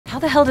How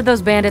the hell did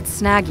those bandits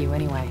snag you,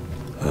 anyway?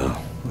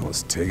 Oh, I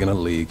was taking a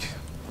leak.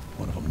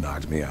 One of them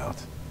knocked me out.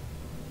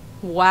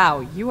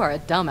 Wow, you are a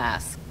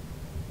dumbass.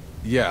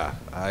 Yeah,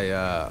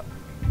 yeah.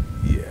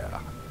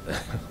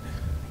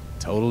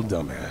 Total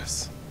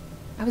dumbass.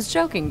 I was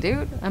joking,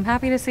 dude. I'm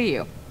happy to see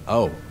you.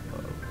 Oh,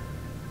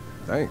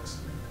 thanks.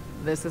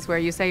 This is where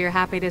you say you're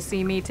happy to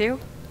see me, too?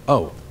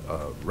 Oh,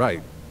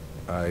 right.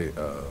 It's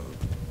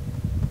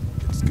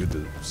good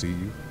to see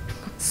you.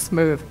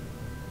 Smooth.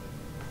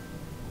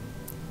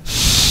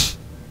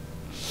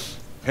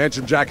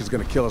 Handsome Jack is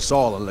gonna kill us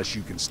all unless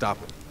you can stop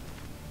him.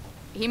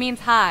 He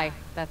means hi.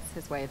 That's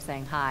his way of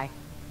saying hi.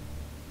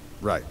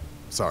 Right.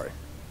 Sorry.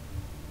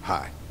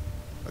 Hi.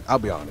 Look, I'll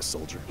be honest,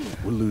 soldier.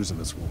 We're losing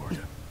this war.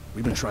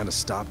 We've been trying to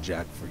stop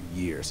Jack for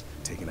years,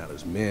 taking out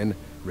his men,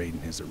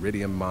 raiding his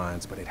iridium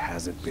mines, but it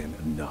hasn't been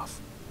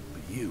enough.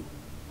 But you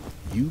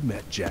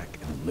met Jack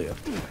and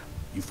lived.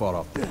 You fought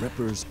off the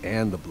Rippers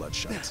and the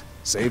Bloodshots.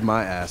 Saved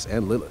my ass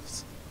and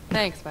Lilith's.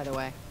 Thanks, by the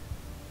way.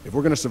 If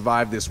we're gonna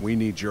survive this, we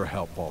need your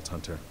help, Vault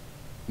Hunter.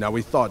 Now,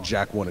 we thought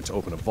Jack wanted to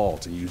open a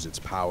vault and use its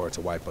power to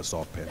wipe us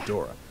off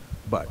Pandora.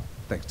 But,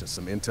 thanks to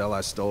some intel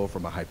I stole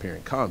from a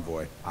Hyperion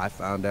convoy, I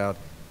found out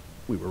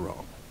we were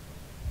wrong.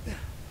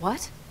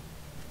 What?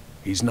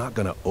 He's not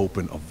gonna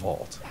open a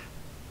vault.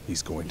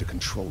 He's going to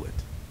control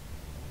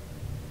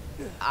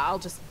it. I'll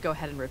just go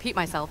ahead and repeat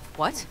myself.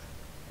 What?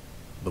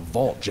 The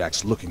vault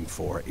Jack's looking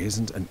for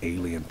isn't an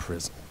alien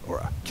prison or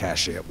a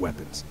cache of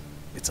weapons.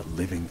 It's a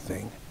living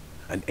thing.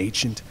 An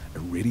ancient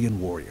Iridian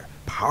warrior,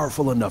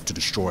 powerful enough to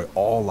destroy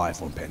all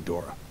life on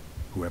Pandora.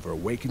 Whoever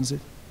awakens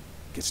it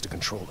gets to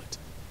control it.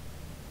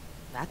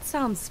 That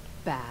sounds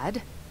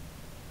bad.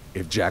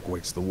 If Jack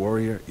wakes the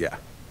warrior, yeah.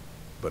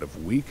 But if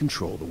we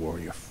control the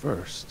warrior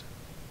first...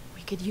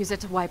 We could use it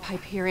to wipe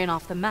Hyperion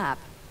off the map.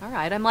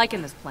 Alright, I'm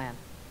liking this plan.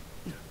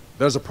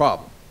 There's a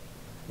problem.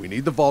 We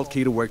need the vault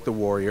key to wake the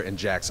warrior, and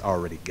Jack's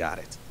already got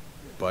it.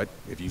 But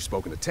if you've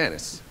spoken to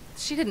Tannis...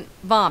 She didn't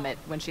vomit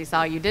when she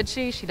saw you, did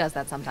she? She does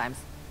that sometimes.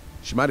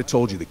 She might have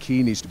told you the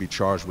key needs to be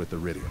charged with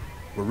iridium.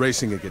 We're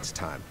racing against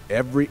time.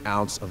 Every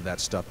ounce of that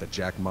stuff that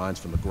Jack mines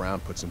from the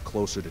ground puts him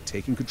closer to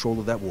taking control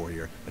of that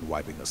warrior and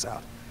wiping us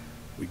out.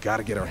 We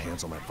gotta get our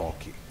hands on that vault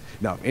key.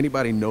 Now, if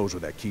anybody knows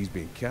where that key's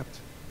being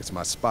kept, it's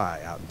my spy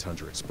out in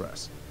Tundra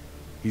Express.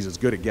 He's as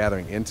good at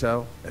gathering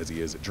intel as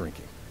he is at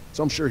drinking.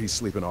 So I'm sure he's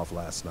sleeping off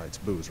last night's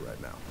booze right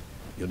now.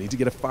 You'll need to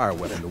get a fire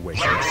weapon to wake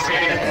him up.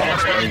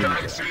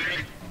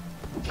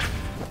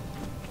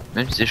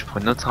 Même si je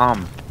prends une autre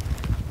arme,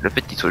 le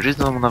fait qu'il soit juste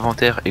dans mon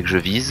inventaire et que je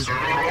vise...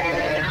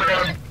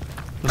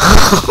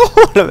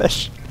 Oh la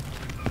vache.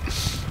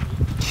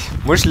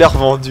 Moi je l'ai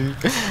revendu.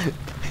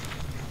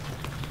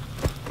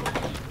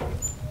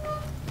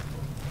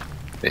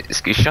 Mais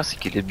ce qui est chiant c'est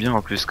qu'il est bien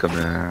en plus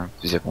comme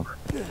fusil à pompe.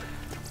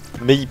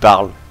 Mais il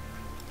parle.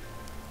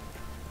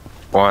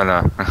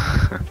 Voilà.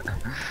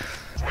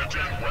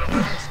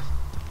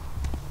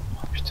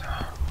 Oh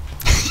putain.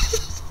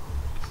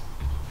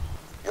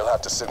 You'll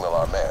have to signal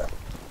our man.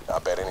 I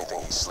bet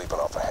anything he's sleeping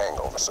off a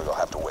hangover, so you'll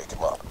have to wake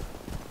him up.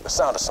 The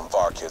sound of some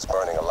VAR kids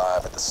burning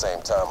alive at the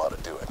same time ought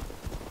to do it.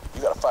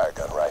 You got a fire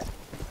gun, right?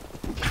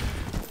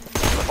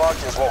 The VAR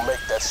kids won't make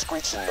that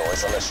screeching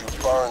noise unless you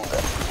burn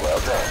them. Well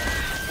done.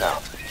 Now,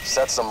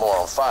 set some more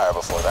on fire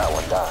before that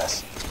one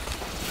dies.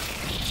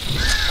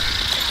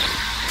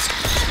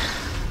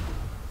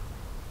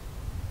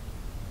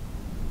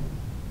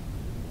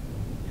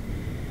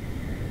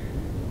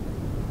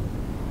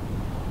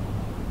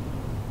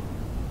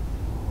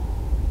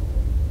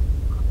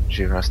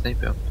 J'ai vu un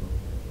sniper.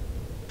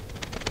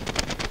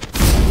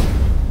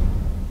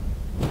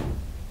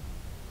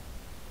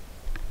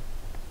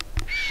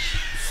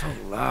 So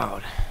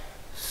loud.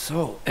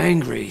 So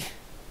angry.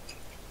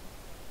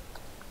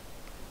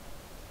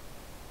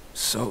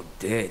 So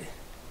dead.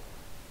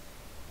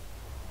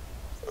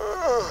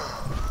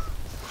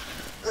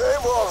 Hey,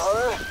 Wall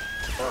Hunter.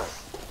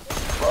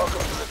 Welcome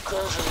to the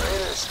Crimson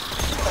Raiders.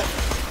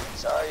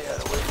 Sorry you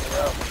had to wake me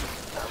up.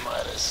 I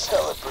might have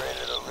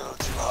celebrated a little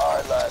too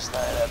hard last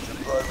night after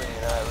Bloodwing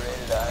and I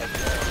raided a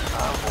Hyperion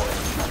convoy.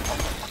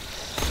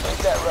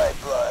 Ain't that right,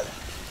 Blood?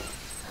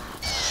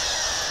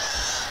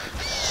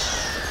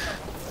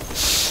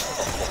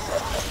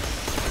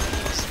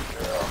 Easy,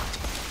 girl.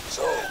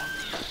 So,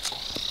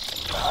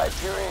 the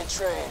Hyperion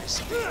train is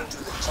speeding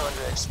through the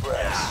Tundra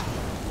Express.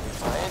 If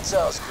my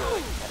intel's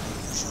good, and it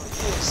usually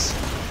is,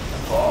 the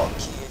vault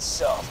key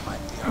itself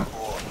might be on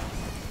board.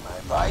 My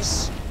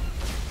advice?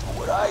 Do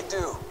what I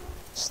do.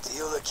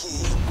 Steal the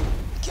key,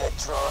 get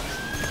drunk,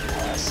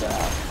 pass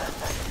out.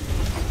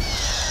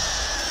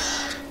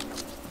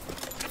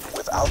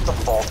 Without the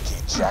vault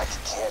key, Jack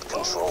can't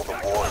control the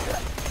warrior.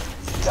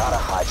 You gotta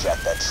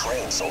hijack that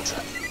train,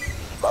 soldier.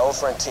 My old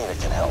friend Tina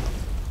can help.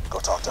 Go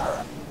talk to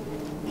her.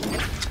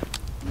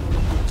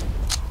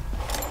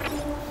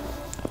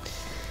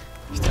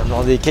 Putain,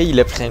 Mordecai il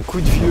a pris un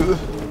coup de vieux.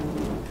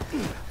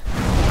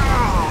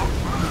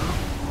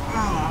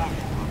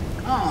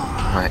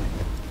 Ouais.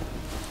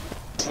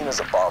 Tina's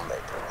a bomb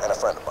maker and a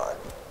friend of mine.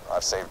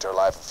 I've saved her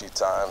life a few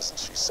times and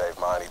she saved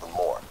mine even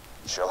more.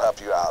 She'll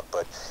help you out,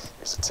 but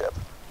here's a tip.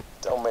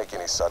 Don't make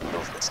any sudden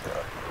movements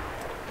there.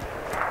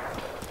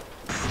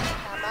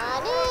 Come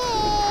on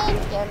in.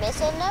 You're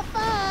missing the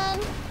fun.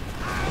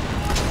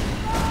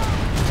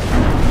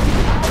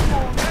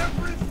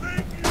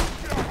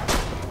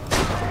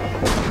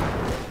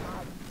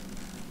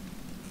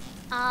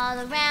 All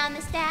around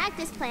the stack,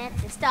 this plant,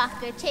 the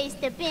stalker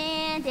chased a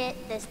bandit.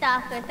 The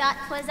stalker thought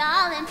 'twas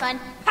all in fun.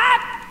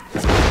 Hop!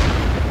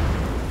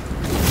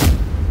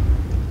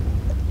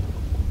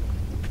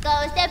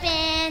 Goes the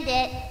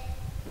bandit.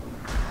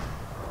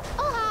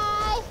 Oh,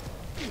 hi.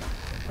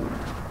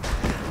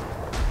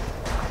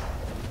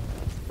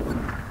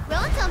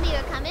 Rowan told me you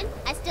were coming.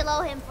 I still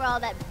owe him for all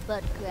that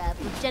butt crap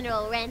from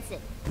General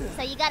Rancid.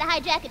 So you gotta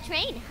hijack a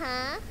train,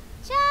 huh?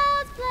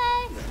 Child's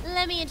play.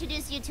 Let me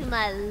introduce you to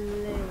my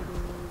ladies.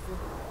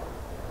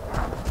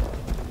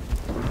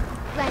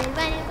 Running,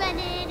 running,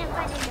 running, I'm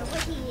running over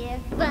here.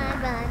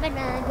 Run, run, run,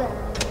 run, run.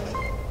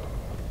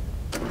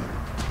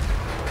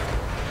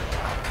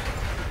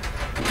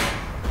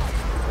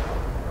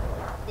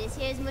 This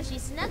here's Mushy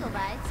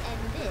Snugglebites, and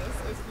this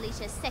is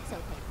Felicia's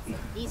Sexopants.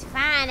 These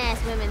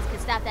fine-ass women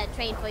could stop that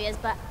train for you,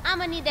 but I'm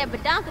gonna need their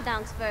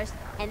badonkadonks first,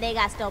 and they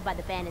got stole by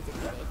the bandits a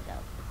few days ago.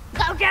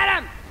 Go get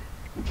them!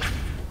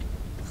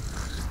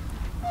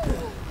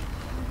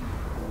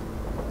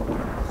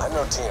 I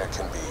know Tina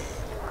can be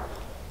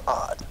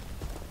odd,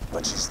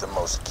 but she's the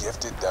most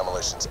gifted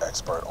demolitions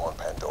expert on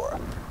Pandora.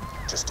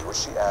 Just do what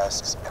she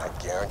asks, and I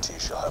guarantee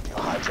she'll help you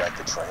hijack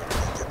the train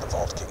and get the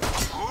vault key.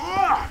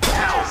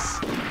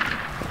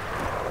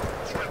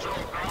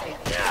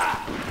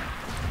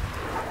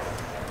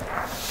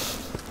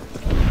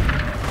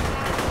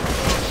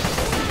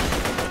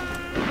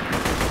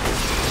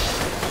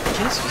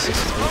 Qu'est-ce que c'est que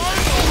ce truc?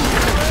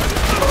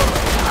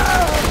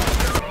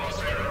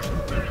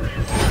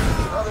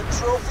 Another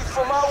trophy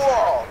for my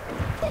wall.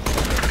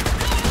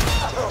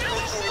 I don't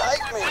think you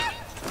like me.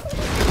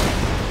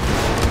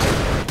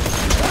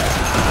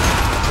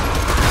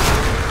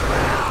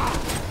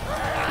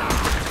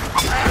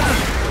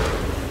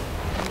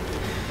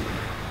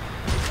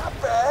 Not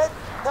bad,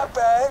 not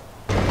bad.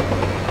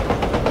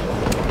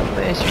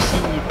 Ouais,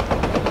 suicide.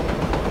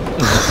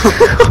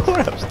 Oh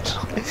la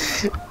putain.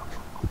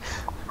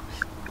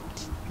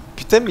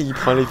 Putain, mais il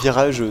prend les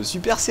virages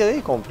super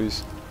serrés quoi en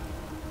plus.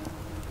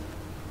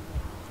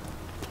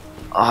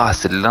 Ah,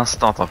 c'est de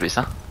l'instant en plus,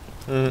 hein.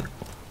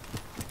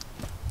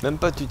 Même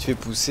pas tu te fais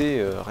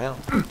pousser, rien.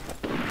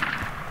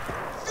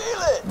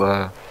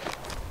 Bah,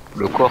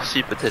 le corps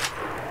si peut-être.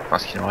 Enfin,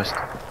 ce qu'il en reste.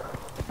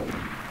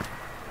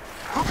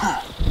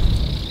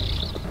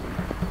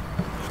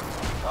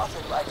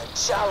 Nothing like a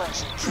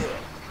challenging kid.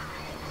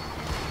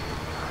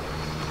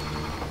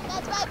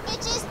 That's right,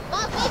 bitches.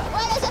 My big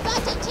brother's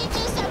about to teach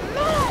you some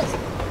moves.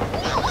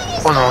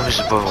 Oh non, mais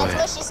c'est pas vrai.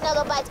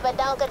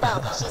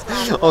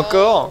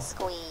 Encore?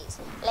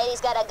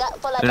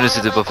 Je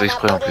s'était pas fait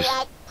exprès en plus.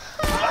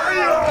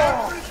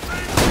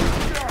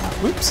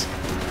 Oups.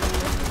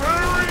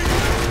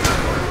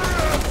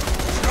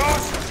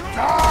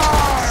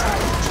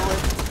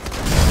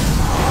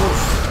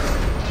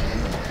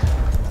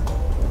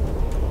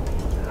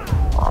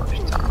 Oh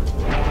putain.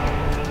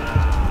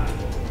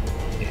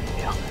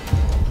 Merde.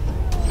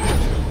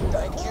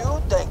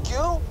 Thank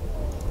you.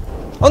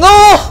 Oh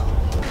non!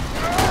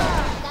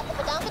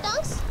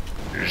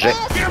 J'ai.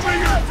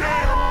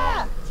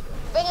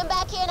 Bring him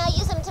back here and I'll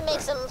use him to make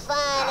some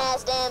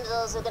fine-ass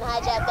damsels who can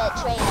hijack that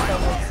train for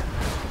us.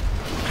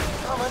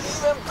 I'm an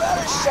even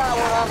better shot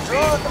when I'm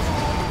drunk.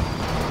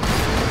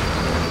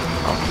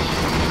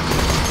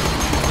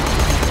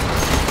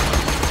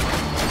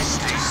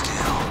 Stay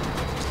still.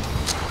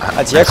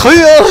 Ah, t'y as cru,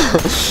 hein?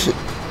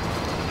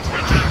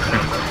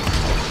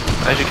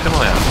 Ouais, j'ai cru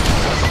mourir.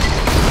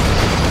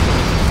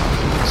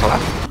 On s'en va.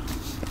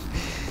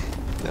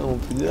 Là, on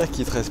peut dire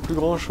qu'il te reste plus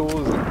grand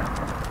chose.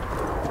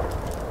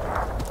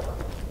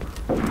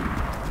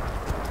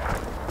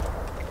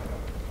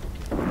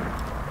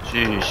 Si,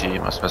 il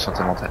me reste ma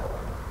santé mentale.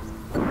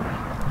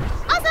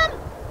 Awesome!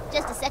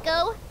 Just a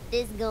secco.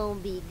 This gonna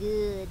be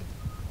good.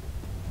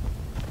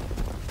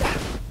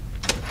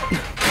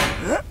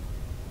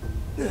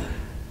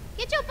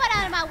 Get your butt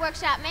out of my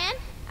workshop, man.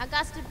 I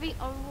got to be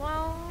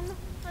alone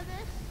for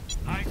this.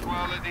 High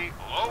quality,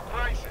 low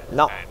prices,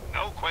 No. and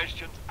no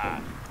questions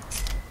asked.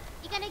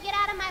 You gonna get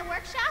out of my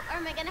workshop, or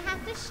am I gonna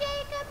have to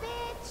shake a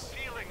bitch?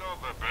 Feeling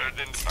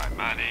overburdened by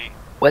money?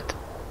 What?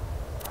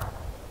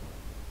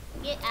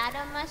 Get out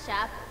of my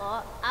shop,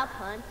 or I'll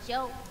punch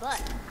your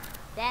butt.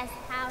 That's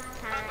how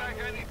time works.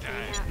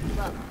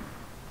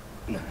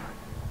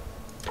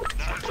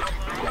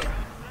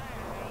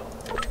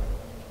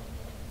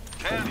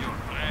 Tell your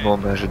friends. Bon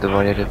bah je vais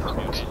devoir y aller par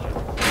contre. I'm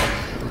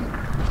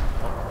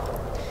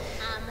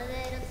a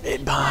little Et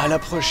ben à la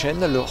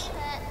prochaine alors.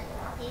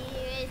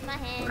 Here is my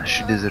hand. Je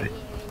suis désolé.